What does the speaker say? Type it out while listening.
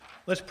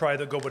Let's pray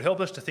that God would help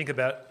us to think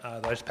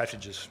about those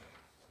passages.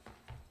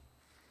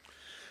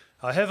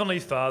 Our Heavenly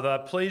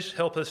Father, please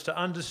help us to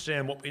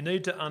understand what we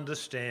need to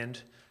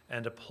understand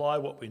and apply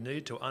what we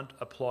need to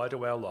apply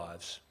to our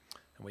lives.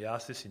 And we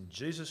ask this in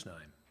Jesus' name.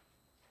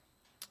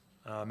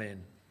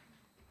 Amen.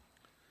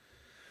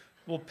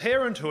 Well,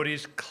 parenthood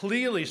is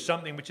clearly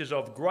something which is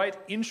of great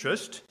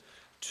interest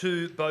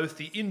to both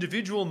the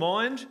individual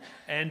mind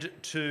and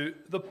to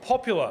the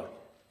popular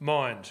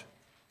mind.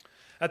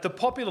 At the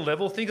popular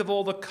level, think of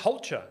all the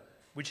culture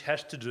which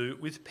has to do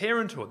with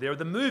parenthood. There are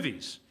the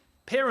movies,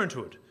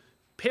 Parenthood,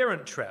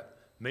 Parent Trap,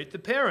 Meet the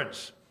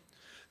Parents.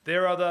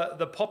 There are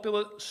the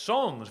popular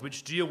songs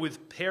which deal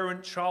with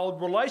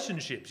parent-child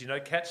relationships. You know,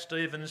 Cat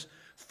Stevens'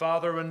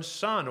 Father and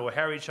Son, or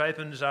Harry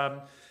Chapin's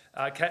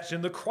Cats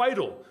in the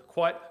Cradle.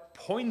 Quite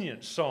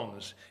poignant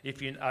songs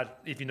if you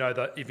know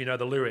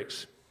the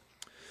lyrics.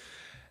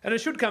 And it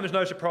should come as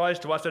no surprise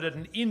to us that at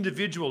an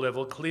individual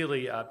level,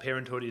 clearly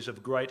parenthood is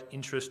of great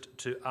interest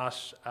to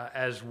us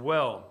as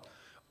well.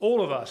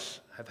 All of us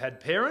have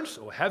had parents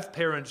or have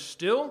parents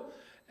still,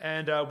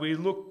 and we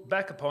look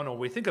back upon or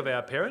we think of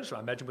our parents, I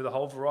imagine, with a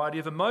whole variety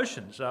of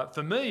emotions.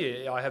 For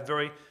me, I have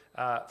very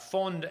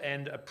fond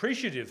and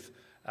appreciative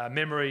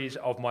memories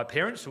of my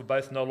parents who are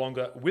both no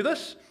longer with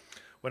us.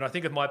 When I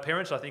think of my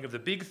parents, I think of the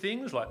big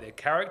things like their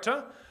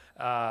character,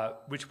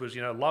 which was,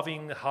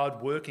 loving,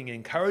 hard-working,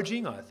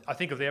 encouraging. I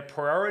think of their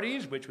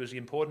priorities, which was the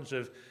importance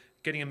of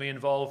getting me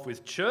involved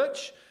with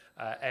church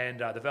and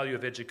the value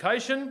of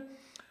education.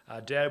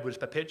 Dad was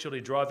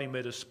perpetually driving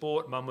me to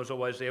sport. Mum was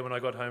always there when I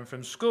got home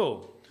from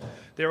school.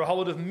 There are a whole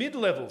lot of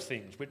mid-level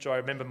things which I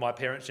remember my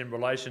parents in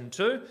relation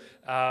to.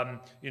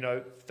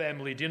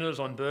 Family dinners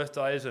on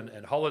birthdays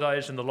and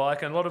holidays and the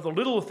like, and a lot of the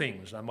little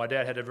things. My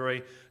dad had a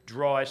very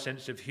dry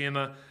sense of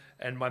humour,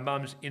 and my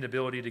mum's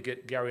inability to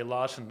get Gary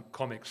Larson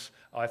comics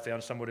I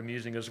found somewhat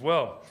amusing as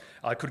well.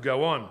 I could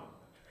go on.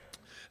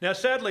 Now,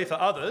 sadly for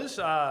others,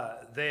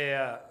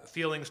 their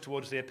feelings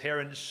towards their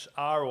parents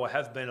are or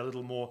have been a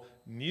little more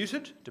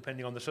muted,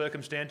 depending on the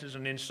circumstances,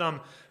 and in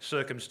some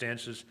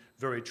circumstances,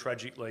 very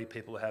tragically,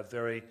 people have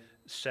very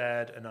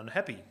sad and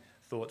unhappy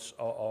thoughts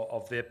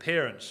of their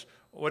parents.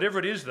 Whatever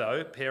it is,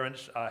 though,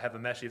 parents have a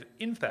massive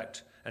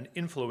impact and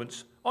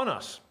influence on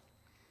us.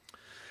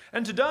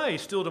 And today,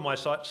 still to my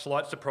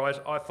slight surprise,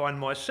 I find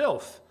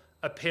myself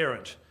a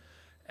parent.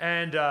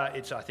 And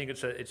I think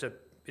it's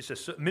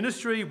a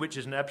ministry which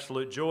is an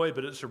absolute joy,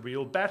 but it's a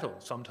real battle.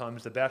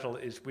 Sometimes the battle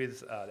is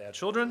with our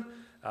children.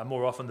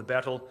 More often the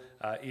battle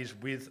is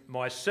with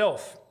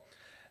myself.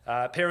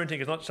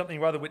 Parenting is not something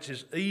rather which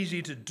is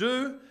easy to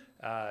do.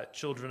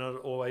 Children are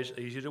always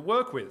easy to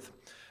work with.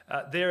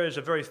 There is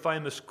a very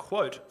famous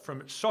quote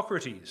from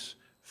Socrates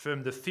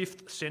from the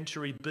 5th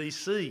century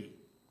BC,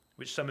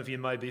 which some of you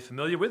may be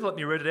familiar with. Let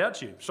me read it out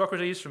to you.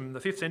 Socrates from the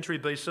 5th century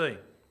BC.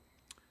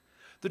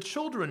 The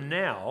children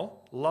now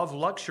love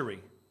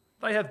luxury.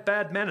 They have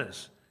bad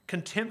manners,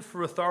 contempt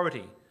for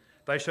authority.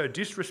 They show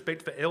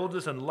disrespect for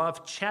elders and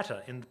love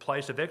chatter in the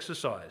place of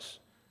exercise.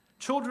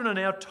 Children are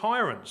now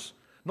tyrants,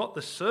 not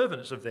the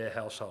servants of their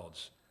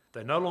households.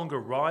 They no longer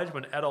rise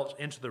when adults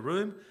enter the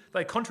room.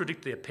 They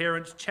contradict their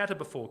parents, chatter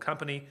before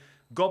company,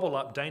 gobble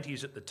up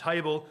dainties at the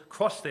table,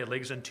 cross their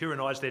legs and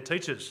tyrannise their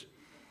teachers.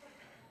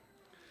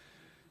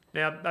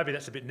 Now, maybe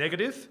that's a bit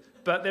negative,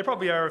 but there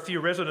probably are a few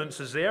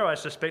resonances there, I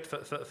suspect,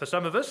 for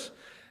some of us.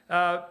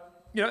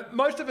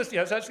 Most of us,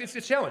 so it's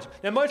a challenge.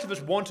 Now, most of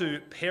us want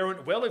to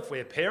parent well if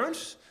we're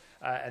parents,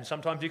 and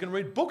sometimes you can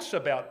read books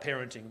about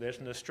parenting. There's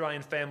an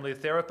Australian family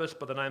therapist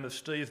by the name of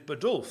Steve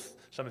Biddulph.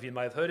 Some of you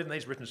may have heard of him.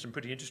 He's written some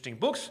pretty interesting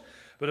books.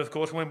 But of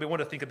course, when we want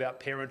to think about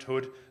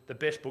parenthood, the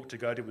best book to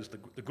go to is the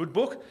Good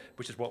Book,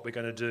 which is what we're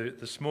going to do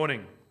this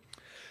morning.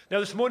 Now,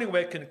 this morning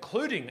we're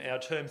concluding our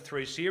Term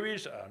 3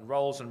 series on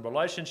roles and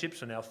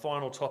relationships, and our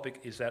final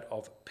topic is that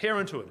of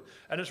parenthood.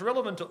 And it's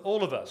relevant to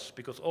all of us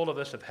because all of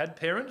us have had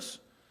parents.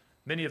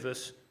 Many of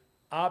us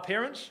are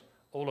parents.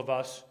 All of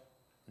us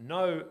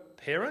know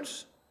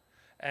parents.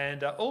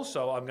 And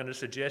also I'm going to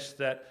suggest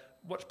that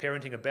what's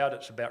parenting about?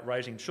 It's about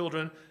raising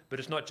children, but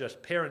it's not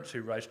just parents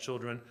who raise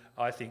children.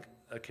 I think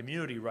a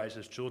community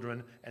raises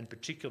children, and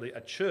particularly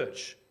a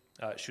church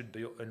should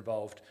be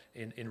involved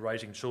in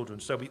raising children.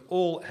 So we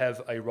all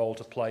have a role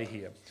to play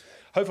here.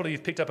 Hopefully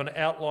you've picked up an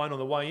outline on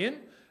the way in.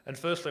 And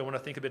firstly, I want to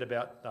think a bit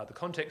about the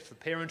context for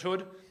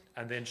parenthood,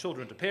 and then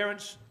children to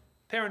parents,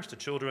 parents to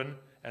children,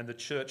 and the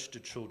church to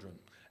children.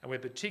 And we're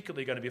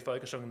particularly going to be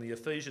focusing on the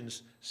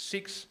Ephesians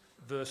 6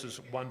 verses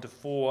 1 to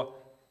 4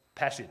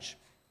 passage.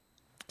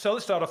 So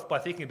let's start off by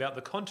thinking about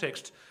the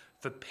context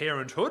for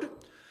parenthood.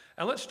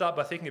 And let's start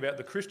by thinking about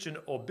the Christian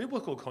or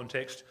biblical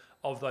context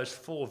of those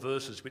 4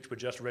 verses which were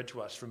just read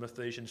to us from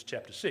Ephesians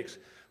chapter 6.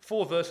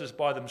 4 verses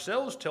by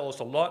themselves tell us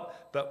a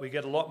lot, but we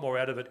get a lot more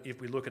out of it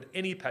if we look at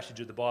any passage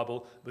of the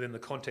Bible within the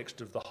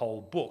context of the whole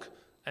book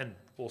and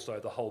also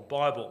the whole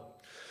Bible.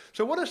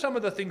 So what are some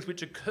of the things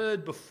which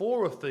occurred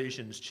before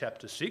Ephesians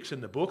chapter 6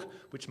 in the book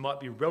which might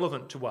be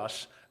relevant to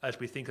us as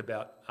we think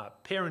about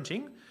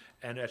parenting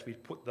and as we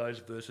put those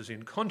verses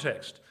in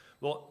context?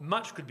 Well,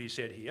 much could be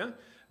said here,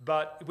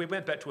 But if we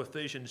went back to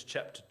Ephesians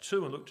chapter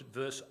 2 and looked at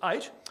verse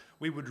 8,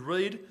 we would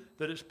read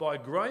that it's by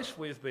grace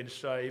we've been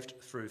saved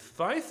through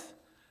faith,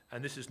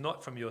 and this is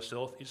not from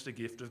yourself, it's the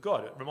gift of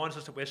God. It reminds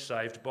us that we're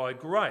saved by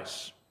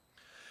grace.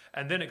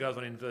 And then it goes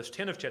on in verse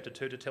 10 of chapter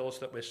 2 to tell us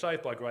that we're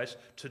saved by grace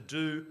to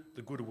do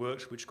the good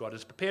works which God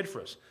has prepared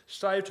for us.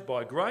 Saved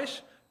by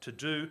grace to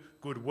do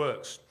good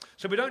works.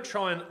 So we don't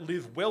try and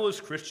live well as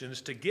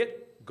Christians to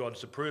get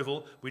God's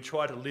approval. We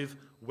try to live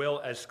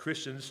well as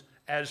Christians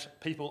as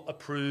people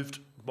approved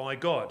by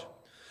God.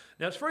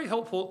 Now it's very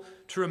helpful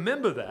to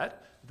remember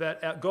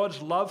that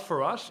God's love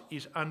for us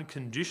is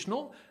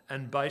unconditional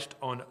and based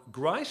on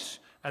grace,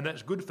 and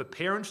that's good for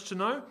parents to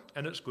know,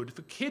 and it's good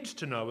for kids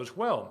to know as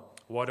well.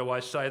 Why do I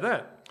say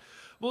that?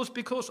 Well, it's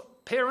because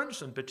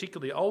parents, and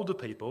particularly older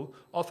people,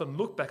 often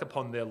look back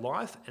upon their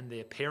life and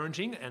their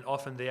parenting, and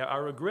often there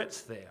are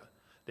regrets there.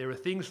 There are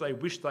things they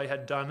wish they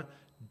had done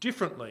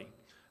differently,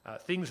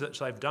 things that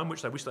they've done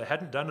which they wish they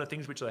hadn't done, and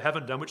things which they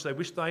haven't done which they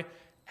wish they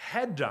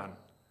had done.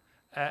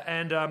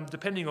 And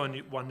depending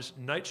on one's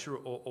nature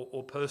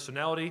or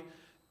personality,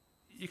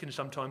 you can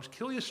sometimes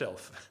kill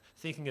yourself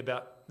thinking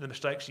about the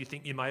mistakes you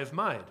think you may have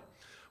made.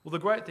 Well, the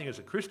great thing as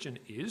a Christian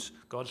is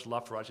God's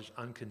love for us is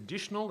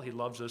unconditional. He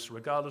loves us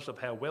regardless of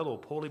how well or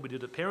poorly we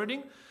did at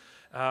parenting.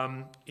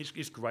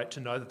 It's great to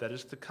know that that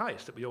is the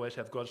case, that we always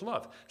have God's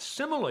love.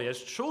 Similarly,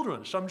 as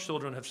children, some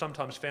children have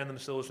sometimes found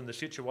themselves in the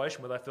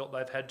situation where they felt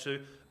they've had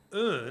to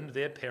earn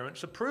their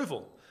parents'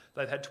 approval.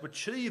 They've had to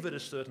achieve at a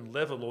certain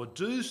level or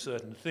do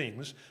certain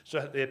things so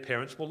that their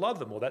parents will love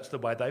them, or that's the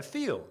way they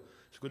feel.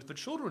 It's good for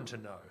children to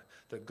know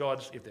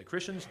that if they're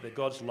Christians, that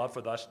God's love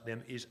for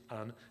them is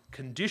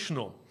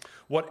unconditional.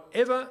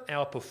 Whatever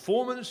our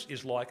performance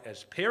is like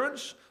as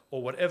parents,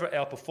 or whatever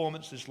our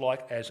performance is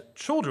like as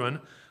children,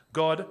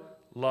 God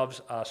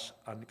loves us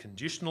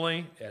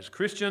unconditionally as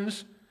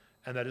Christians,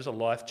 and that is a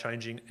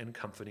life-changing and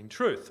comforting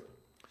truth.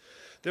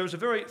 There was a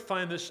very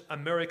famous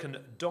American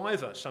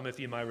diver, some of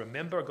you may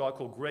remember, a guy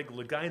called Greg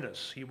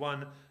Louganis. He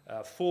won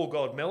 4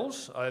 gold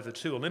medals over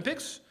 2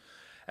 Olympics.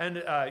 And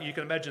you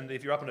can imagine that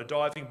if you're up on a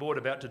diving board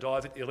about to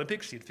dive at the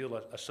Olympics, you'd feel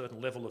a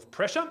certain level of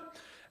pressure.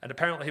 And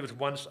apparently he was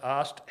once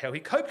asked how he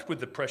coped with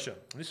the pressure.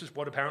 And this is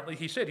what apparently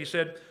he said. He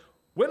said,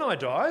 "When I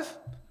dive,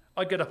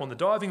 I get up on the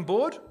diving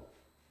board,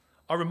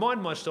 I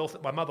remind myself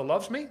that my mother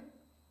loves me,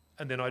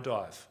 and then I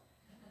dive."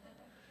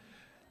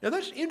 Now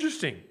that's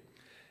interesting.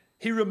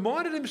 He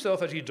reminded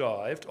himself as he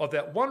dived of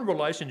that one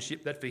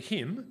relationship that for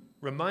him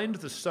remained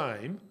the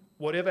same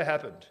whatever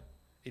happened.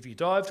 If he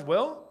dived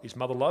well, his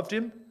mother loved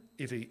him.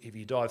 If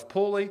he dived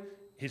poorly,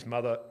 his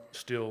mother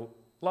still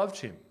loved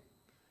him.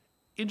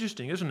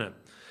 Interesting, isn't it?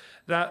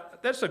 Now,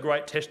 that's a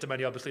great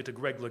testimony, obviously, to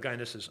Greg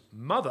Louganis'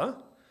 mother,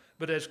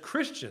 but as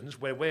Christians,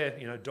 where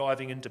we're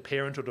diving into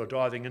parenthood or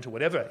diving into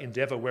whatever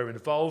endeavour we're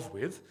involved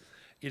with,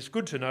 it's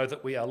good to know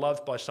that we are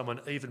loved by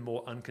someone even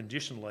more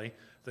unconditionally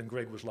than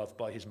Greg was loved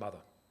by his mother.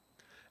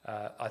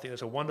 I think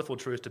that's a wonderful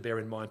truth to bear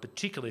in mind,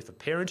 particularly for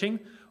parenting,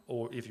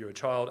 or if you're a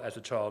child, as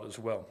a child as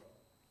well.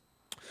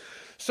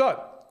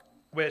 So,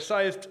 we're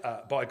saved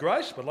by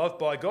grace, we're loved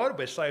by God,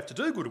 we're saved to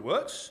do good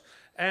works,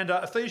 and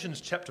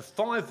Ephesians chapter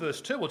 5 verse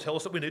 2 will tell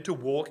us that we need to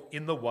walk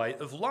in the way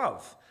of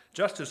love,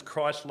 just as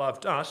Christ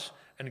loved us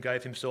and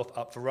gave himself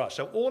up for us.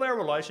 So all our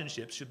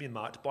relationships should be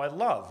marked by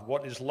love.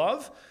 What is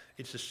love?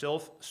 It's a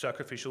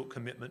self-sacrificial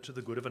commitment to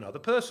the good of another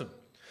person.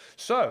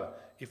 So,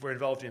 if we're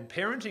involved in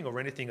parenting or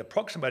anything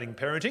approximating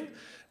parenting,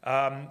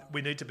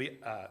 we need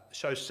to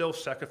show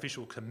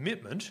self-sacrificial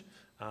commitment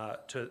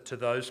to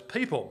those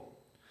people.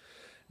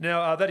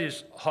 Now, that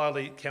is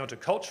highly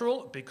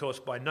countercultural because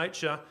by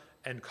nature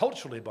and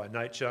culturally by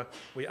nature,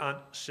 we aren't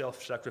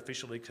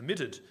self-sacrificially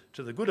committed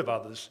to the good of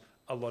others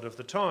a lot of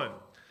the time.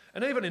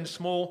 And even in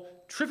small,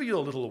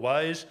 trivial little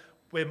ways,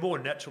 we're more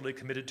naturally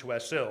committed to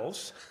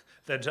ourselves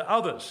than to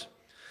others.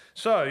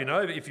 So,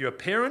 if you're a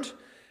parent,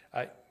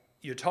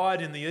 you're tired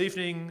in the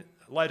evening,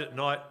 late at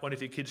night, one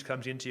of your kids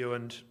comes into you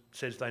and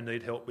says they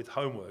need help with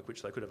homework,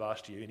 which they could have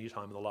asked you any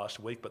time in the last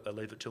week, but they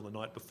leave it till the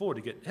night before to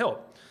get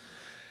help.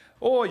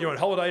 Or you're on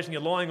holidays and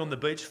you're lying on the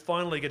beach,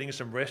 finally getting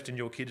some rest, and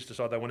your kids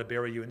decide they want to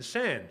bury you in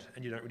sand,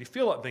 and you don't really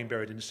feel like being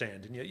buried in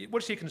sand. And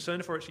what's your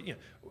concern for it?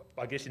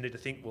 I guess you need to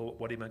think, well,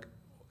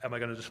 am I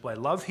going to display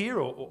love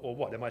here, or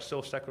what? Am I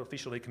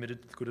self-sacrificially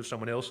committed to the good of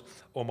someone else,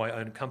 or my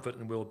own comfort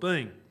and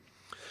well-being?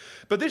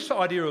 But this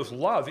idea of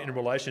love in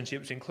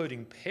relationships,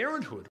 including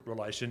parenthood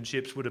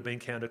relationships, would have been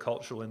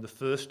countercultural in the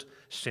first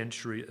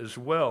century as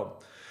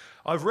well.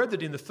 I've read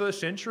that in the first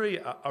century,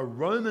 a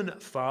Roman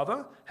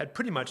father had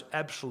pretty much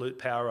absolute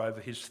power over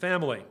his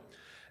family.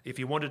 If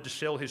he wanted to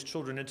sell his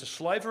children into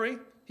slavery,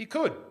 he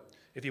could.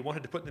 If he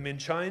wanted to put them in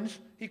chains,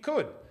 he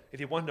could. If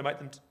he wanted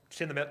to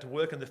send them out to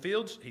work in the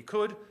fields, he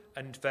could.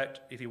 And in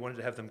fact, if he wanted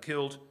to have them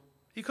killed,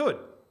 he could.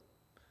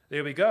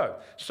 There we go.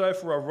 So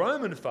for a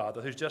Roman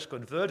father who's just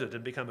converted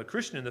and become a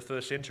Christian in the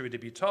first century to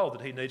be told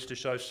that he needs to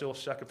show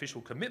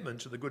self-sacrificial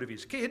commitment to the good of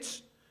his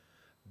kids,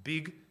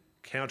 big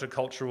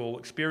countercultural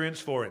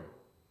experience for him.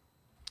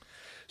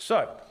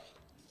 So,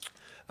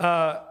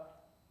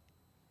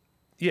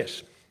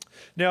 yes.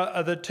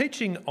 Now, the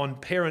teaching on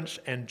parents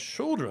and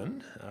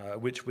children,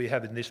 which we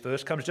have in this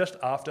verse, comes just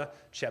after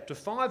chapter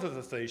 5 of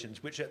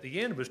Ephesians, which at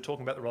the end was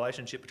talking about the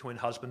relationship between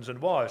husbands and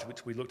wives,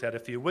 which we looked at a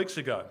few weeks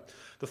ago.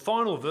 The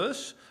final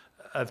verse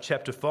of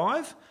chapter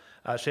 5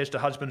 says to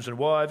husbands and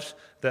wives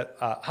that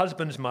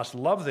husbands must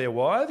love their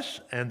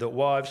wives and that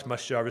wives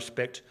must show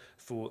respect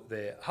for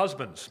their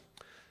husbands.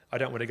 I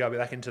don't want to go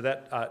back into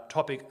that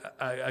topic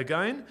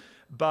again,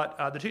 but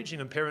the teaching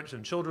on parents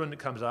and children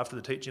comes after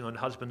the teaching on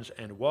husbands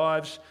and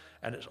wives,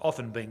 and it's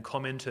often been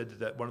commented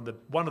that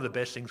one of the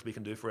best things we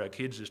can do for our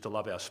kids is to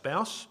love our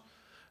spouse.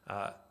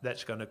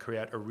 That's going to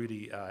create a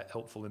really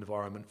helpful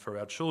environment for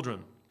our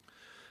children.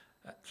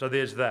 So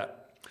there's that.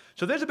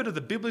 So there's a bit of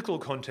the biblical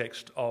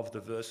context of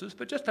the verses,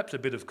 but just perhaps a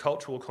bit of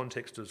cultural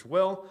context as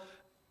well.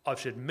 I've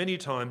said many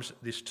times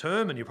this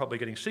term, and you're probably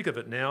getting sick of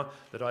it now,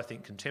 that I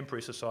think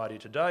contemporary society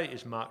today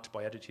is marked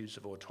by attitudes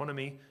of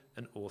autonomy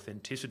and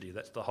authenticity.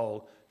 That's the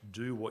whole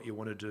do what you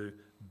want to do,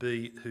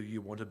 be who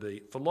you want to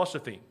be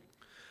philosophy.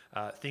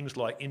 Things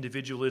like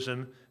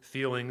individualism,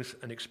 feelings,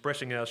 and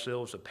expressing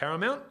ourselves are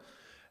paramount.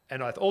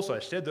 And I've also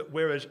said that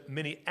whereas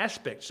many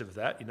aspects of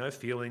that,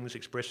 feelings,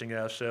 expressing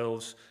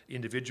ourselves,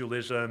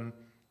 individualism,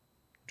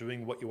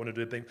 doing what you want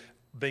to do,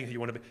 being who you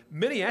want to be,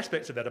 many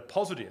aspects of that are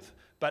positive.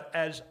 But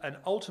as an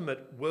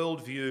ultimate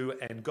worldview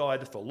and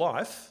guide for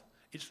life,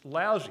 it's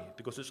lousy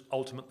because it's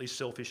ultimately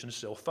selfish and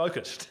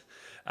self-focused.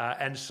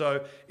 And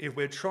so if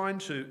we're trying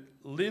to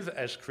live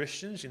as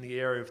Christians in the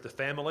area of the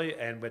family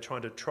and we're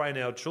trying to train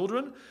our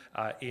children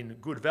in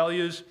good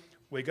values,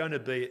 we're going to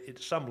be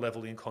at some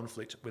level in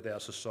conflict with our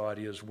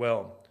society as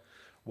well.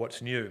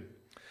 What's new?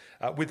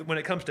 When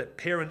it comes to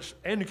parents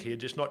and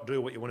kids, it's not do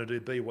what you want to do,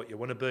 be what you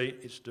want to be.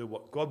 It's do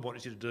what God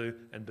wants you to do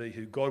and be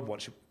who God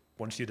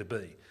wants you to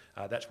be.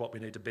 That's what we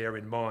need to bear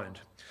in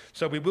mind.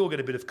 So we will get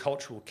a bit of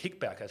cultural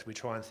kickback as we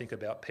try and think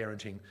about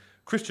parenting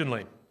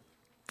Christianly.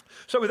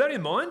 So with that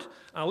in mind,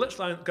 let's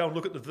go and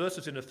look at the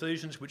verses in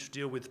Ephesians which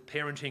deal with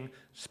parenting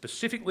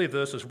specifically,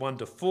 verses 1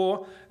 to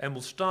 4, and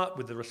we'll start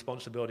with the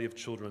responsibility of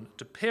children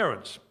to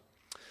parents.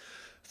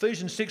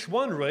 Ephesians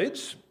 6:1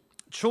 reads,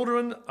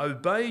 "Children,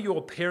 obey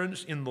your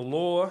parents in the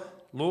law,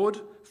 Lord,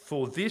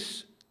 for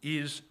this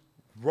is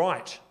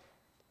right."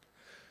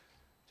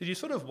 Did you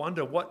sort of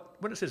wonder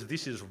when it says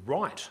this is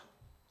right,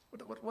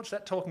 what's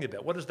that talking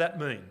about? What does that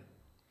mean?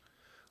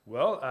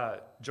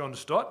 Well, John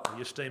Stott,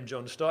 the esteemed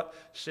John Stott,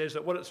 says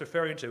that what it's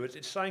referring to is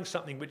it's saying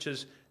something which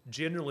is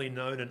generally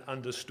known and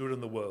understood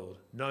in the world,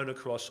 known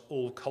across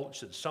all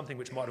cultures, something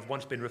which might have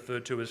once been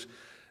referred to as,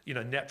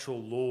 natural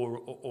law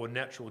or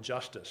natural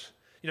justice.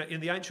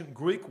 In the ancient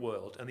Greek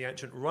world and the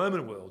ancient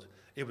Roman world,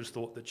 it was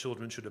thought that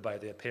children should obey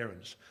their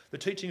parents. The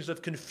teachings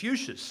of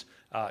Confucius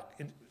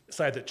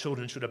say that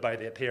children should obey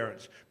their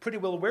parents. Pretty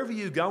well, wherever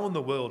you go in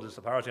the world, as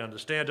far as I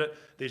understand it,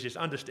 there's this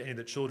understanding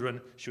that children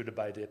should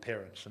obey their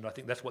parents. And I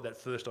think that's what that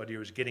first idea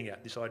is getting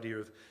at, this idea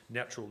of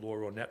natural law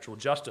or natural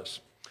justice.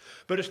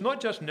 But it's not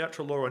just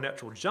natural law or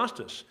natural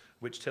justice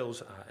which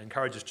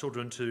encourages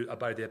children to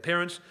obey their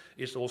parents,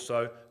 it's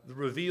also the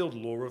revealed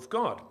law of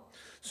God.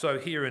 So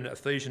here in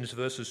Ephesians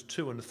verses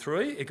 2 and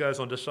 3, it goes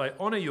on to say,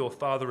 "Honour your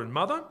father and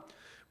mother,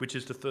 which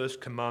is the first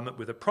commandment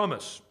with a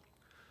promise,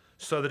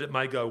 so that it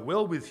may go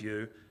well with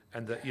you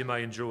and that you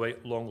may enjoy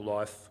long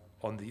life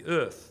on the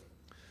earth."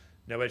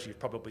 Now, as you've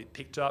probably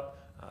picked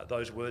up,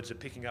 those words are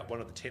picking up one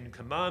of the 10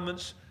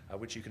 commandments,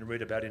 which you can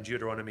read about in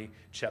Deuteronomy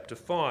chapter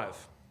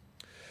 5.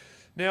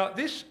 Now,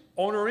 this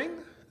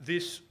honouring,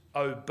 this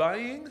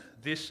obeying,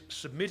 this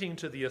submitting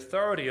to the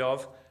authority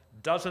of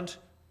doesn't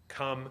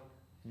come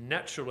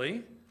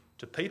naturally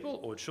to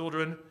people or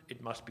children.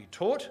 It must be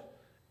taught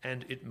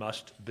and it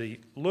must be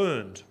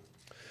learned.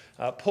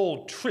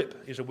 Paul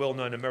Tripp is a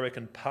well-known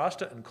American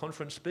pastor and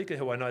conference speaker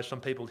who I know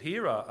some people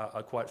here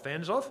are quite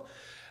fans of.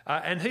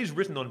 And he's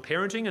written on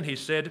parenting and he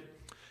said,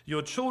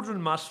 "Your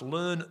children must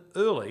learn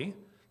early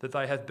that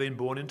they have been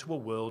born into a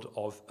world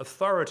of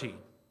authority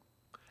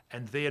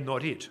and they're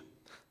not it."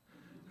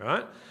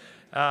 Right?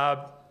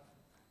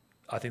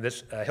 I think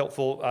that's a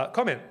helpful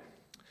comment.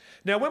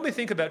 Now, when we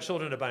think about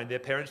children obeying their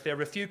parents, there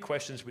are a few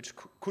questions which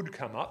could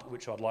come up,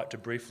 which I'd like to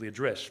briefly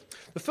address.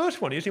 The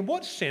first one is, in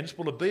what sense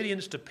will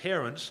obedience to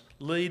parents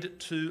lead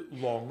to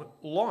long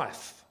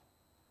life?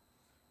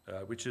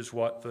 Which is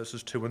what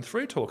verses 2 and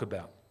 3 talk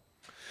about.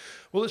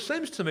 Well, it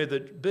seems to me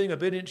that being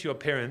obedient to your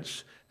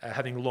parents,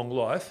 having long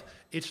life,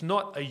 it's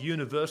not a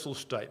universal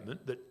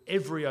statement that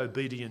every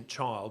obedient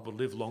child will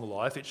live long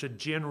life. It's a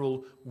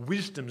general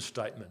wisdom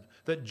statement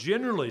that,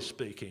 generally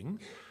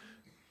speaking,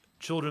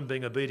 children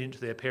being obedient to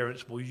their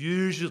parents will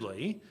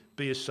usually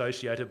be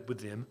associated with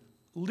them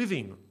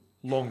living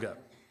longer.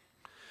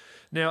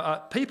 Now,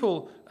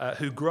 people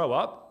who grow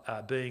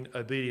up being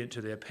obedient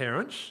to their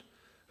parents,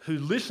 who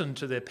listen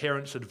to their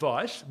parents'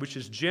 advice, which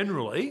is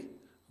generally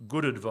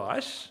good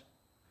advice,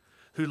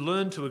 who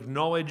learn to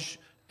acknowledge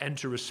and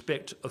to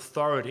respect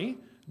authority,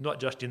 not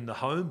just in the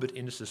home but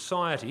in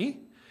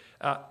society,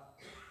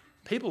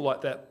 people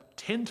like that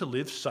tend to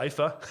live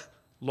safer,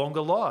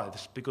 longer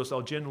lives because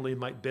they'll generally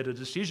make better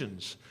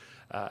decisions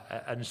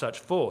and such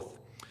forth.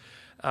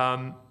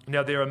 Now,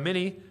 there are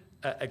many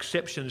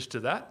exceptions to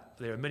that.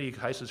 There are many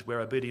cases where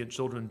obedient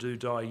children do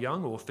die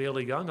young or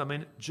fairly young. I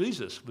mean,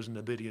 Jesus was an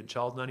obedient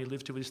child and only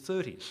lived to his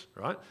 30s,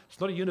 right? It's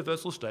not a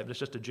universal statement, it's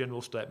just a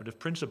general statement of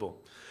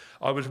principle.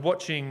 I was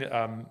watching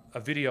a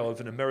video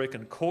of an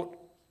American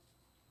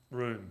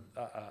courtroom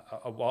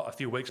a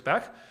few weeks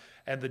back,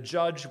 and the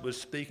judge was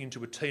speaking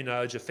to a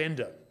teenage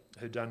offender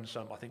who'd done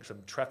some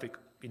traffic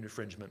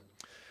infringement.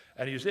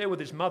 And he was there with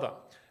his mother.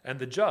 And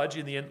the judge,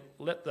 in the end,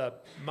 let the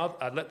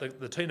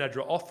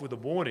teenager off with a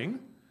warning,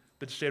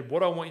 but said,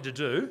 what I want you to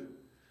do,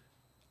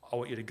 I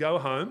want you to go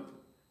home,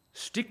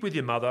 stick with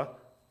your mother,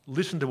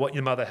 listen to what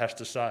your mother has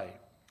to say.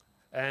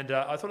 And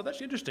I thought that's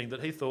interesting that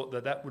he thought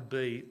that would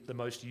be the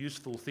most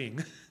useful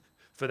thing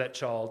for that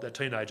child, that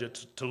teenager,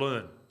 to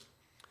learn.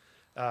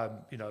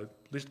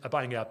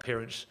 Obeying our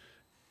parents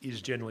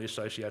is generally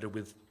associated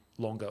with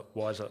longer,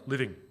 wiser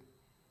living.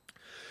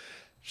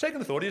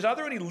 Second thought is, are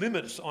there any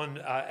limits on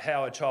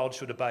how a child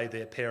should obey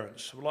their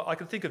parents? Well, I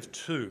can think of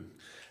two,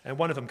 and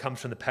one of them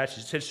comes from the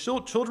passage. It says,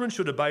 children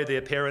should obey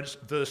their parents,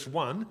 verse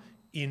 1,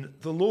 in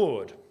the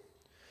Lord.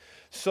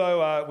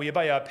 So we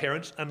obey our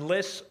parents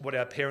unless what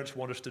our parents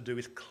want us to do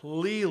is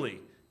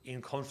clearly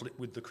in conflict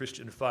with the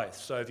Christian faith.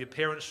 So if your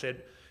parents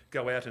said,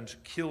 go out and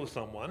kill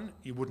someone,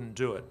 you wouldn't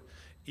do it.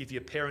 If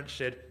your parents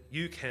said,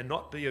 you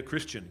cannot be a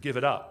Christian, give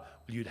it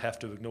up, well, you'd have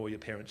to ignore your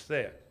parents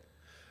there.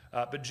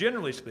 But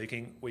generally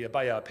speaking, we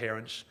obey our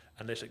parents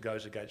unless it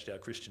goes against our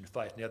Christian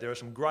faith. Now, there are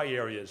some grey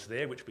areas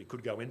there which we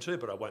could go into,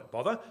 but I won't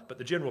bother. But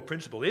the general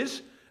principle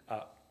is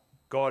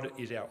God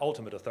is our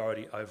ultimate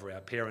authority over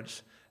our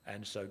parents,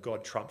 and so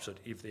God trumps it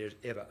if there's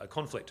ever a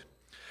conflict.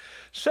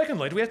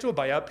 Secondly, do we have to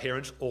obey our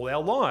parents all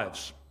our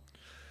lives?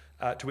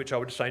 To which I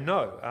would say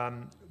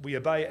no. We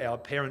obey our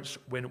parents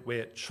when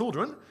we're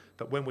children,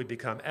 but when we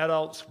become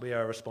adults, we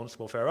are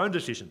responsible for our own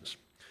decisions.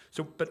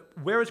 But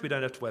whereas we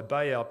don't have to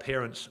obey our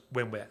parents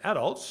when we're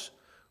adults,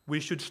 we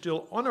should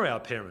still honour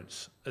our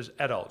parents as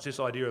adults. This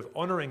idea of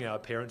honouring our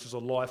parents is a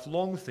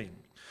lifelong thing.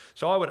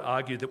 So I would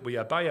argue that we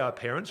obey our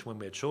parents when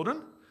we're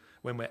children.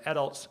 When we're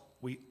adults,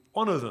 we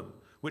honour them,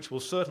 which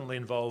will certainly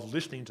involve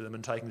listening to them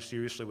and taking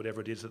seriously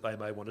whatever it is that they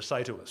may want to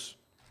say to us.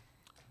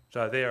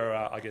 So there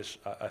are,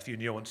 a few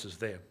nuances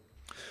there.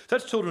 So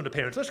that's children to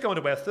parents. Let's go on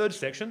to our third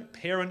section,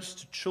 parents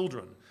to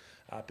children,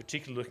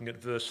 particularly looking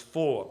at verse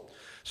 4.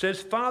 It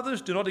says,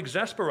 fathers, do not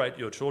exasperate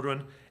your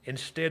children,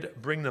 instead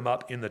bring them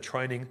up in the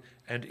training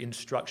and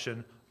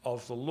instruction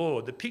of the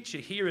Lord. The picture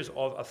here is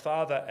of a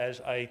father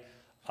as a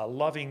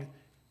loving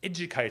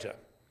educator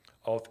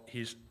of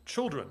his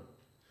children.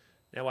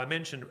 Now, I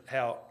mentioned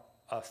how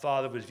a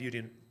father was viewed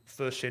in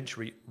first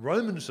century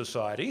Roman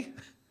society,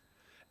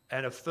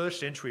 and a first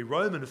century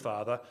Roman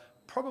father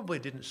probably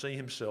didn't see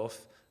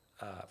himself,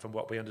 from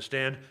what we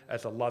understand,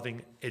 as a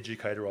loving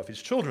educator of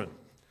his children.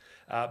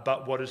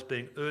 But what is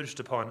being urged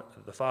upon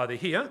the father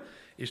here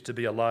is to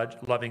be a large,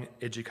 loving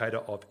educator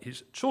of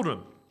his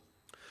children.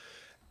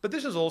 But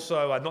this is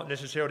also not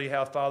necessarily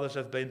how fathers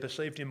have been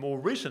perceived in more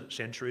recent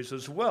centuries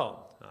as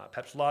well,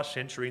 perhaps last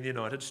century in the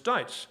United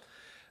States.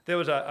 There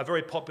was a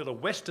very popular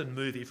Western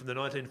movie from the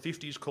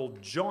 1950s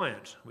called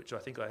Giant, which I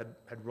think I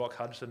had Rock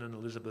Hudson and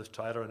Elizabeth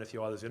Taylor and a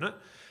few others in it.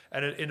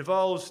 And it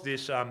involves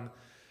this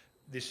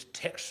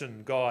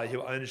Texan guy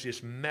who owns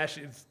this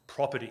massive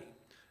property.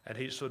 And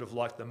he's sort of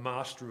like the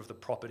master of the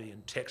property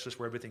in Texas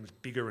where everything's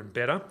bigger and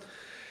better.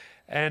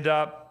 And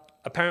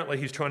apparently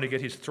he's trying to get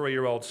his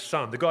 3-year-old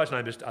son. The guy's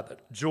name is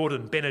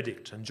Jordan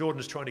Benedict. And Jordan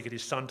is trying to get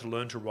his son to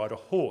learn to ride a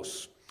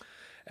horse.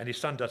 And his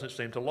son doesn't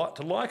seem to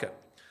like it.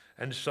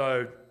 And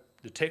so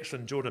the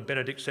Texan Jordan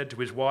Benedict said to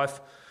his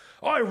wife,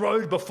 I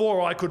rode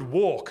before I could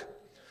walk.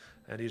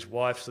 And his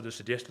wife sort of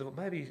suggested, well,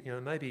 maybe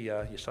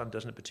your son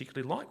doesn't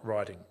particularly like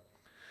riding.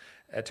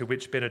 To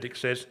which Benedict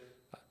says,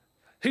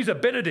 he's a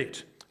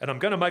Benedict, and I'm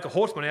going to make a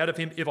horseman out of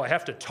him if I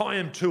have to tie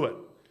him to it.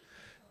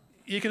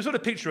 You can sort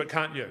of picture it,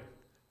 can't you?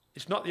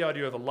 It's not the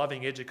idea of a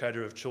loving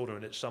educator of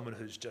children, it's someone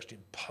who's just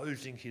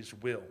imposing his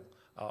will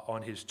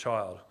on his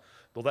child.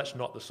 Well, that's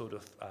not the sort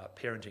of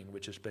parenting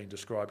which is being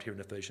described here in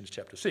Ephesians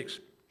chapter 6.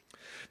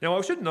 Now,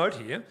 I should note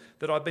here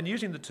that I've been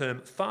using the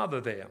term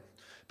father there,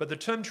 but the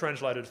term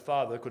translated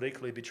father could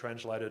equally be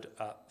translated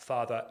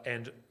father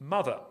and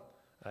mother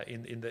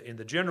in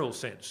the general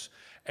sense.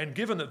 And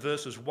given that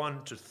verses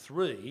 1 to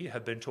 3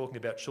 have been talking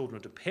about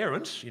children to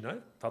parents,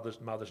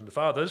 fathers, mothers and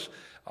fathers,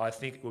 I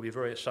think it will be a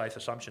very safe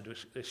assumption to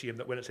assume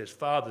that when it says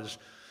fathers,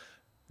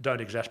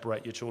 don't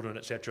exasperate your children,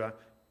 etc.,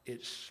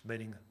 it's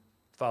meaning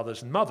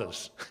fathers and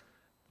mothers,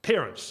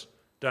 parents,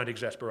 don't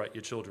exasperate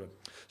your children.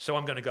 So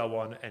I'm going to go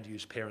on and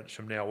use parents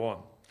from now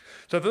on.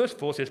 So verse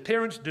 4 says,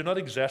 parents, do not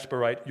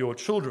exasperate your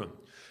children.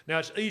 Now,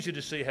 it's easy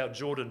to see how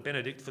Jordan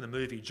Benedict from the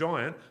movie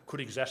Giant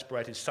could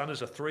exasperate his son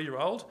as a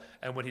 3-year-old,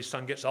 and when his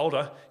son gets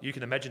older, you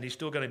can imagine he's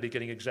still going to be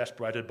getting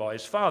exasperated by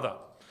his father.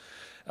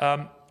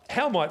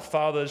 How might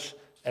fathers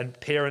and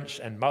parents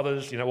and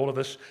mothers, all of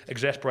us,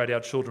 exasperate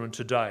our children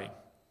today?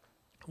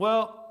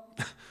 Well,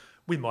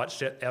 we might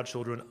set our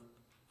children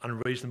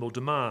unreasonable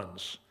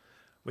demands.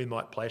 We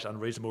might place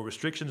unreasonable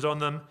restrictions on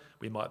them.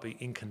 We might be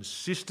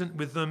inconsistent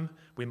with them.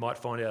 We might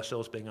find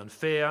ourselves being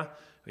unfair.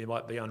 We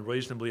might be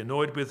unreasonably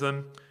annoyed with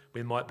them.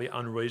 We might be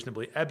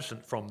unreasonably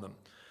absent from them.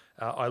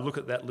 I look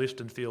at that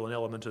list and feel an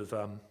element of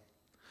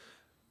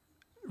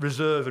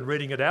reserve in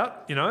reading it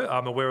out.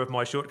 I'm aware of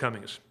my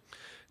shortcomings.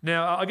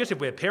 Now, I guess if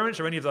we're parents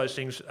or any of those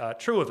things are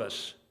true of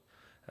us,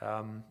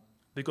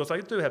 because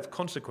they do have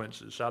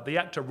consequences. The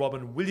actor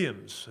Robin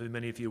Williams, who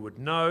many of you would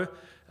know,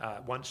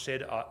 once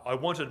said, I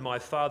wanted my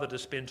father to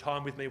spend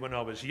time with me when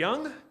I was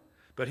young,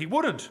 but he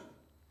wouldn't.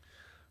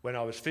 When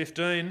I was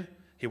 15,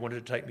 he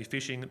wanted to take me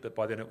fishing, but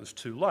by then it was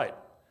too late.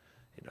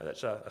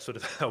 That's a sort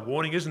of a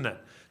warning, isn't it?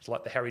 It's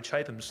like the Harry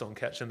Chapin song,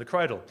 Cats in the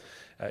Cradle,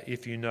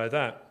 if you know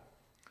that.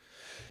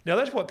 Now,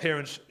 that's what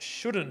parents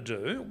shouldn't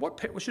do. What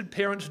should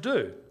parents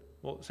do?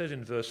 Well, it says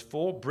in verse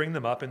 4, bring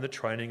them up in the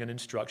training and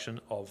instruction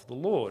of the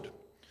Lord.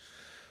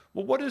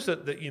 Well, what is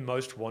it that you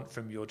most want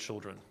from your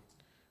children?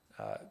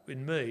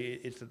 In me,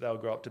 it's that they'll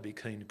grow up to be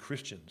keen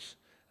Christians.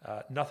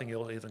 Nothing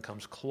else even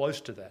comes close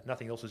to that.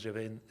 Nothing else is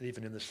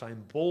even in the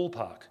same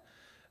ballpark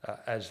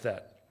as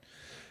that.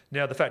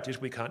 Now, the fact is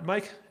we can't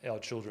make our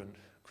children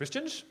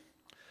Christians,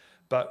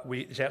 but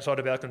it's outside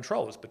of our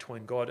control. It's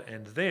between God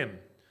and them.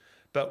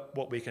 But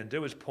what we can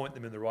do is point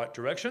them in the right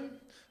direction,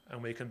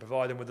 and we can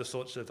provide them with the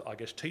sorts of,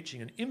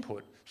 teaching and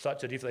input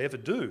such that if they ever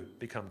do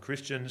become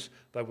Christians,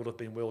 they will have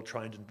been well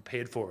trained and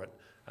prepared for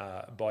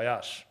it by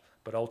us.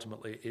 But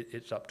ultimately,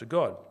 it's up to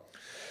God.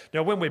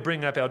 Now, when we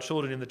bring up our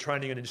children in the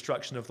training and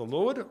instruction of the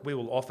Lord, we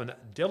will often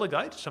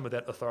delegate some of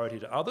that authority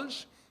to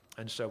others.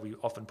 And so we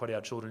often put our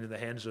children in the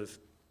hands of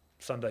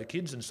Sunday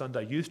kids and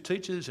Sunday youth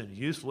teachers and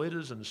youth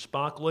leaders and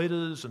spark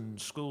leaders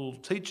and school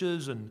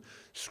teachers and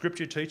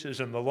scripture teachers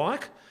and the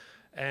like.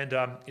 And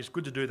it's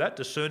good to do that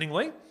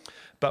discerningly,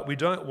 but we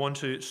don't want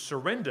to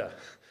surrender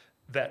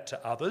that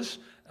to others.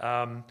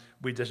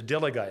 We just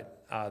delegate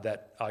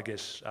that,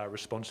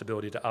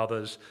 responsibility to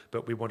others,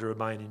 but we want to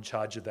remain in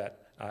charge of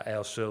that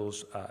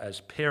ourselves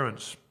as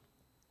parents.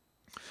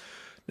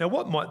 Now,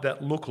 what might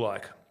that look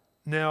like?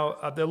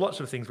 Now, there are lots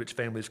of things which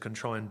families can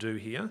try and do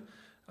here.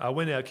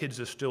 When our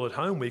kids are still at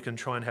home, we can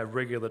try and have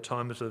regular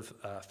times of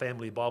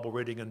family Bible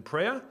reading and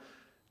prayer.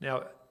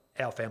 Now,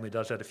 our family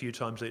does that a few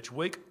times each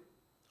week.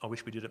 I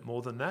wish we did it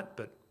more than that,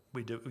 but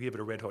we give it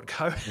a red hot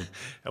go.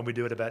 And we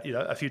do it about,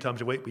 a few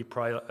times a week. We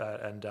pray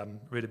and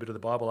read a bit of the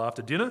Bible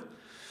after dinner.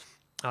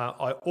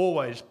 I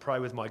always pray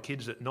with my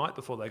kids at night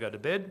before they go to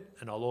bed,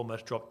 and I'll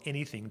almost drop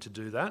anything to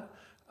do that.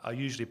 I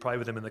usually pray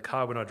with them in the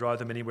car when I drive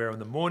them anywhere in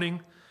the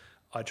morning.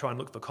 I try and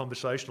look for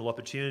conversational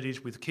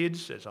opportunities with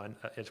kids,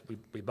 as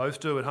we both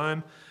do at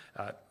home.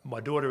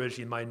 My daughter, as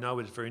you may know,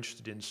 is very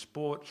interested in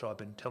sport, so I've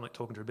been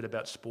talking to her a bit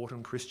about sport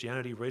and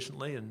Christianity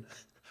recently, and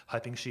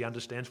hoping she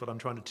understands what I'm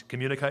trying to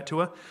communicate to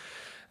her.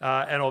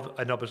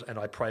 And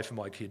I pray for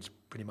my kids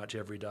pretty much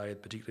every day,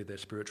 particularly their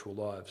spiritual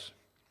lives.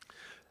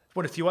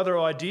 One, a few other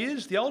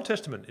ideas. The Old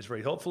Testament is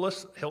very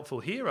helpful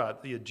here.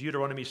 The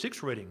Deuteronomy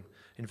 6 reading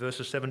in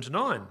verses 7 to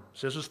 9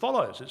 says as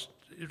follows. It's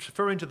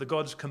referring to the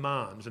God's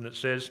commands, and it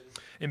says,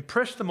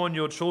 impress them on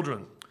your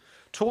children.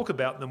 Talk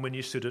about them when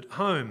you sit at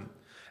home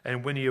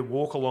and when you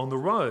walk along the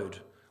road,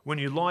 when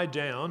you lie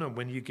down and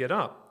when you get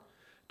up.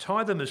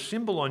 Tie them as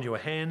symbol on your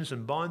hands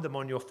and bind them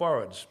on your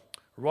foreheads.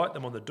 Write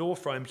them on the door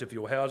frames of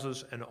your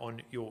houses and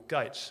on your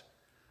gates.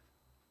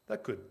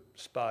 That could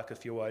spark a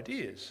few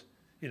ideas.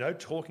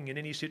 Talking in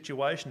any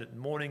situation at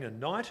morning and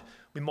night.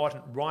 We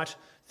mightn't write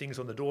things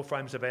on the door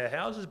frames of our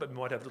houses, but we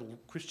might have little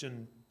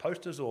Christian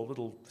posters or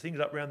little things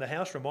up around the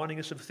house reminding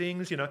us of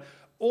things,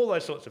 all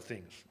those sorts of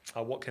things.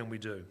 What can we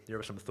do? There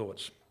are some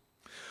thoughts.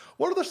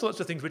 What are the sorts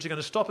of things which are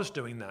going to stop us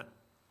doing that?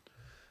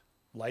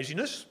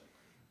 Laziness,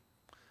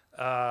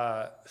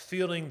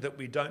 feeling that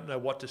we don't know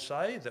what to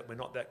say, that we're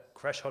not that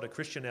crash hot a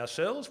Christian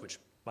ourselves, which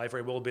may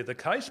very well be the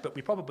case, but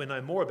we probably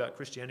know more about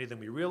Christianity than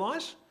we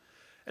realise.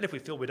 And if we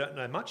feel we don't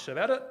know much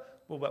about it,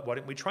 well, why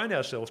don't we train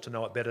ourselves to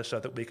know it better so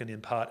that we can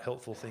impart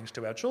helpful things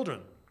to our children?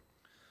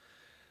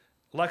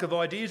 Lack of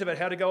ideas about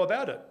how to go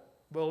about it.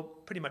 Well,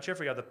 pretty much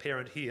every other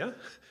parent here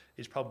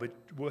is probably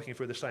working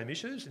through the same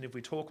issues, and if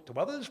we talk to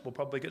others, we'll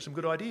probably get some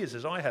good ideas,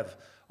 as I have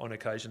on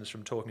occasions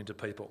from talking to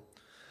people.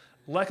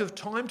 Lack of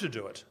time to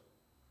do it.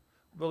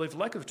 Well, if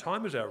lack of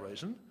time is our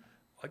reason,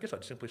 I guess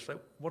I'd simply say,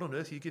 what on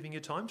earth are you giving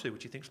your time to,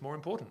 which you think is more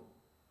important?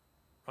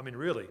 I mean,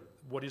 really,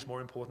 what is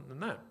more important than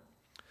that?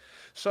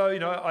 So,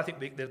 I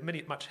think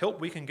there's much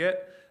help we can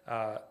get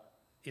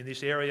in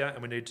this area,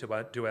 and we need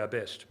to do our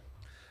best.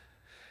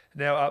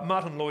 Now,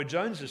 Martin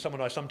Lloyd-Jones is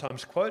someone I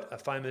sometimes quote, a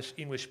famous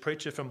English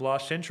preacher from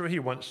last century. He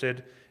once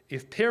said,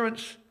 if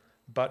parents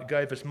but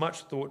gave as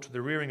much thought to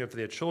the rearing of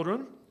their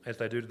children as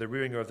they do to the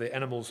rearing of their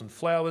animals and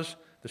flowers,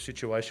 the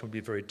situation would be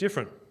very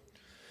different.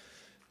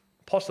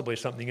 Possibly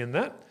something in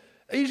that.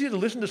 Easier to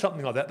listen to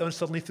something like that than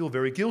suddenly feel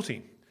very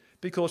guilty.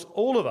 Because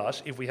all of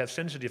us, if we have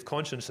sensitive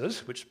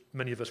consciences, which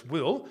many of us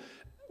will,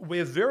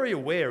 we're very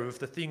aware of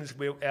the things,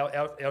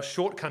 our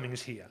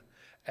shortcomings here.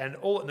 And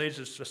all it needs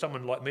is for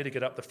someone like me to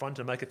get up the front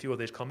and make a few of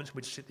these comments.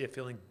 We'd sit there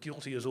feeling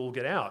guilty as all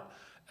get out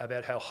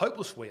about how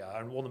hopeless we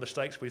are and all the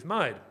mistakes we've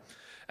made.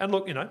 And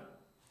look,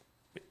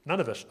 none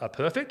of us are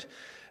perfect.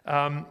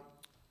 None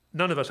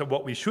of us are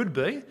what we should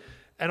be.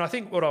 And I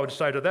think what I would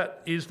say to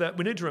that is that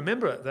we need to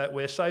remember that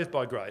we're saved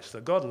by grace,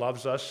 that God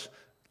loves us,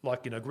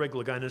 like, Greg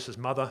Louganis'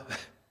 mother.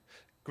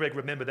 Greg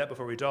remembered that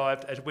before he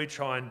died. As we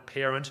try and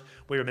parent,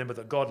 we remember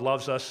that God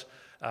loves us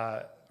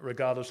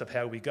regardless of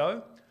how we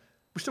go.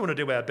 We still want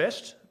to do our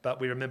best, but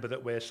we remember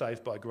that we're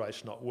saved by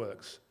grace, not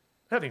works.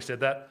 Having said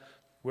that,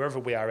 wherever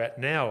we are at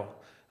now,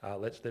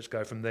 let's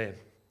go from there.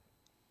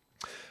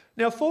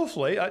 Now,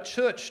 fourthly,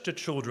 church to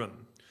children.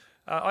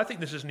 I think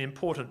this is an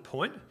important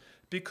point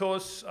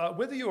because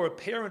whether you're a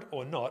parent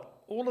or not,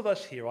 all of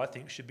us here, I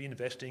think, should be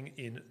investing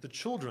in the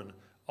children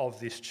of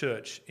this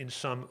church in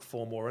some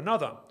form or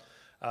another.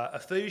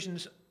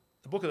 The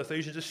book of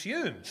Ephesians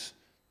assumes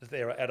that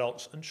there are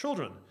adults and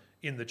children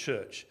in the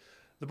church.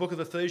 The book of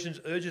Ephesians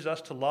urges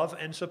us to love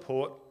and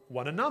support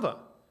one another.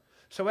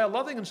 So our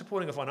loving and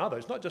supporting of one another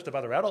is not just of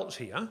other adults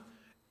here,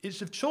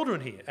 it's of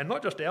children here, and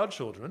not just our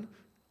children,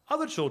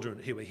 other children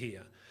who are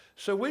here.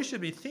 So we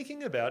should be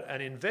thinking about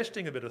and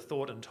investing a bit of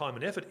thought and time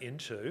and effort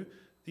into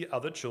the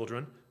other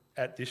children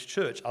at this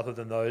church, other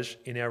than those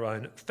in our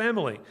own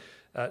family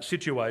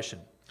situation.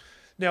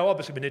 Now,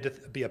 obviously, we need to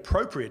be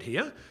appropriate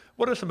here.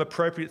 What are some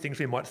appropriate things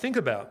we might think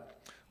about?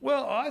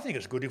 Well, I think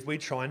it's good if we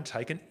try and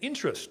take an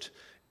interest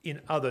in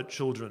other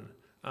children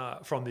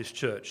from this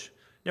church.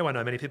 Now, I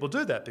know many people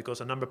do that because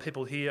a number of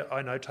people here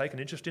I know take an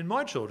interest in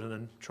my children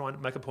and try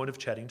and make a point of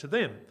chatting to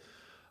them.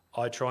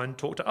 I try and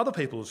talk to other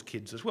people's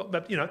kids as well.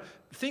 But,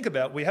 think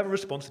about, we have a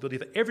responsibility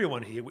for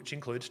everyone here, which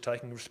includes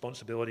taking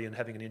responsibility and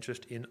having an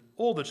interest in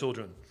all the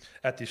children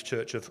at this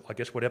church of, I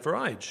guess, whatever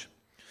age.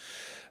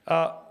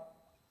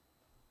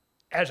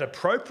 As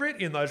appropriate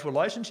in those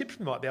relationships,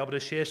 we might be able to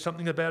share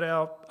something about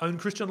our own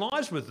Christian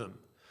lives with them,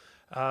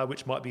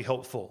 which might be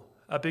helpful.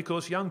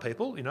 Because young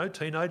people,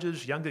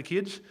 teenagers, younger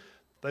kids,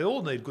 they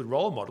all need good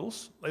role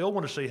models. They all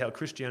want to see how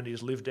Christianity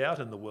is lived out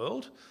in the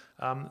world.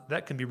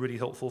 That can be really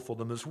helpful for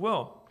them as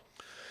well.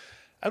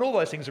 And all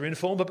those things are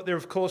informal, but there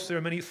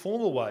are many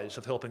formal ways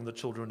of helping the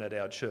children at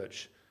our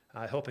church.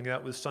 Helping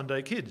out with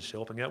Sunday Kids,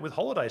 helping out with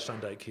Holiday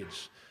Sunday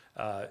Kids,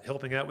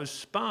 helping out with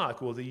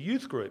Spark or the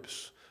youth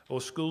groups or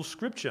school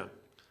scripture.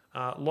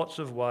 Lots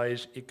of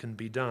ways it can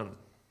be done.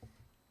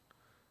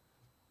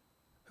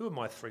 Who are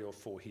my 3 or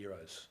 4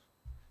 heroes?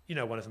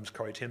 One of them's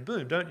Corrie ten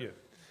Boom, don't you?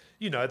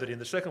 You know that in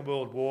the Second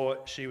World War,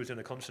 she was in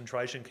a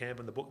concentration camp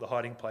and the book The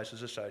Hiding Place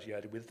is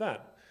associated with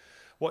that.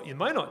 What you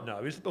may not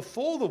know is that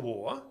before the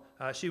war,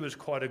 she was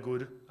quite a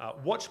good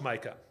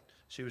watchmaker.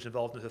 She was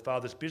involved in her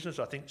father's business.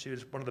 I think she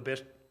was one of the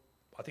best.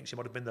 I think she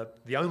might have been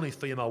the only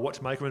female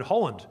watchmaker in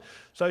Holland.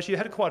 So she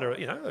had quite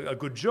a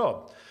good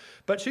job.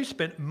 But she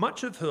spent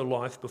much of her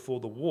life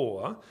before the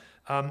war.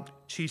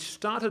 She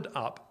started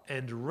up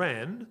and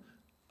ran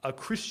a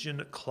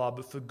Christian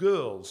club for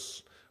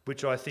girls,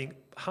 which I think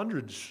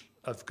hundreds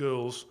of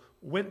girls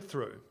went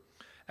through.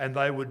 And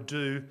they would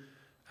do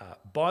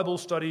Bible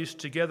studies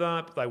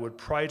together, they would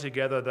pray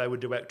together, they would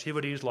do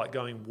activities like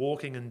going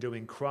walking and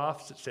doing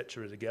crafts,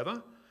 etc.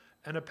 together.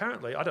 And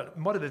apparently, it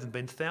might have even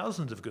been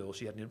thousands of girls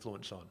she had an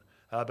influence on,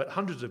 but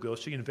hundreds of girls.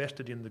 She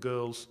invested in the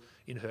girls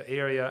in her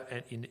area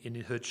and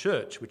in her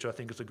church, which I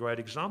think is a great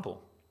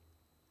example.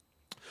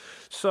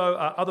 So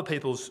other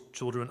people's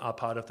children are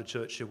part of the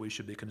church that we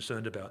should be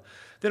concerned about.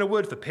 Then a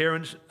word for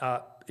parents.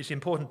 It's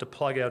important to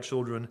plug our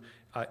children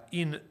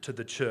into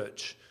the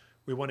church.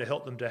 We want to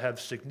help them to have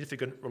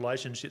significant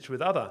relationships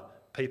with other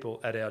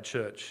people at our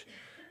church.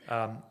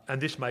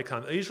 And this may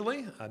come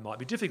easily, it might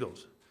be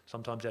difficult.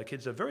 Sometimes our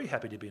kids are very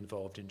happy to be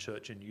involved in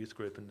church and youth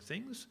group and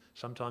things.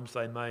 Sometimes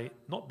they may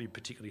not be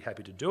particularly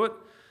happy to do it.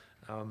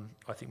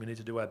 I think we need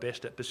to do our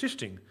best at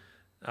persisting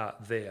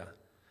there.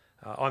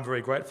 I'm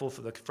very grateful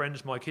for the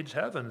friends my kids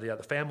have and the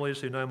other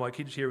families who know my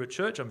kids here at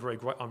church. I'm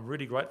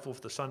really grateful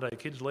for the Sunday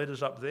Kids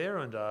leaders up there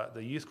and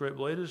the youth group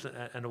leaders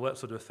and all that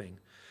sort of thing.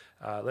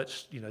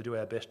 Let's do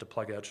our best to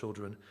plug our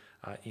children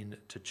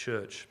into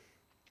church.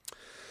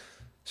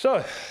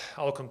 So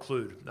I'll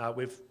conclude.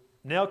 We've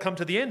now come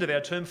to the end of our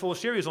Term 4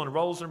 series on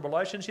roles and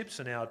relationships,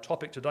 and our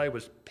topic today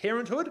was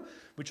parenthood,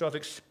 which I've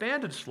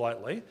expanded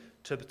slightly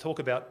to talk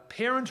about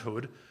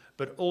parenthood,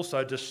 but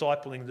also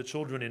discipling the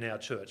children in our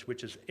church,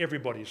 which is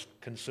everybody's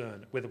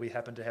concern, whether we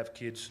happen to have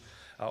kids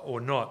or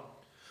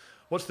not.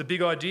 What's the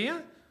big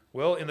idea?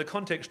 Well, in the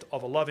context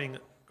of a loving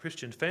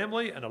Christian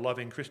family and a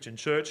loving Christian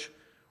church,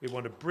 we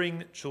want to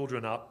bring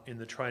children up in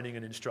the training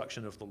and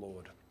instruction of the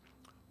Lord.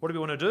 What do we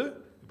want to do?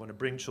 We want to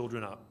bring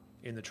children up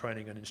in the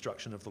training and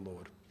instruction of the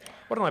Lord.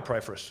 Why don't I pray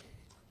for us?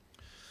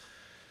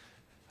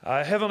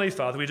 Heavenly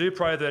Father, we do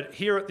pray that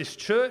here at this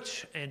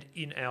church and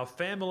in our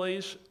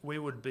families, we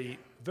would be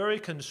very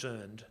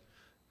concerned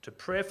to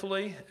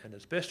prayerfully and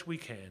as best we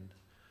can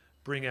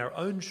bring our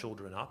own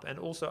children up and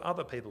also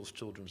other people's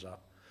children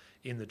up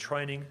in the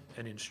training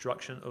and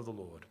instruction of the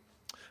Lord.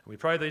 And we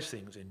pray these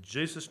things in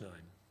Jesus' name.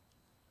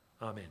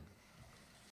 Amen.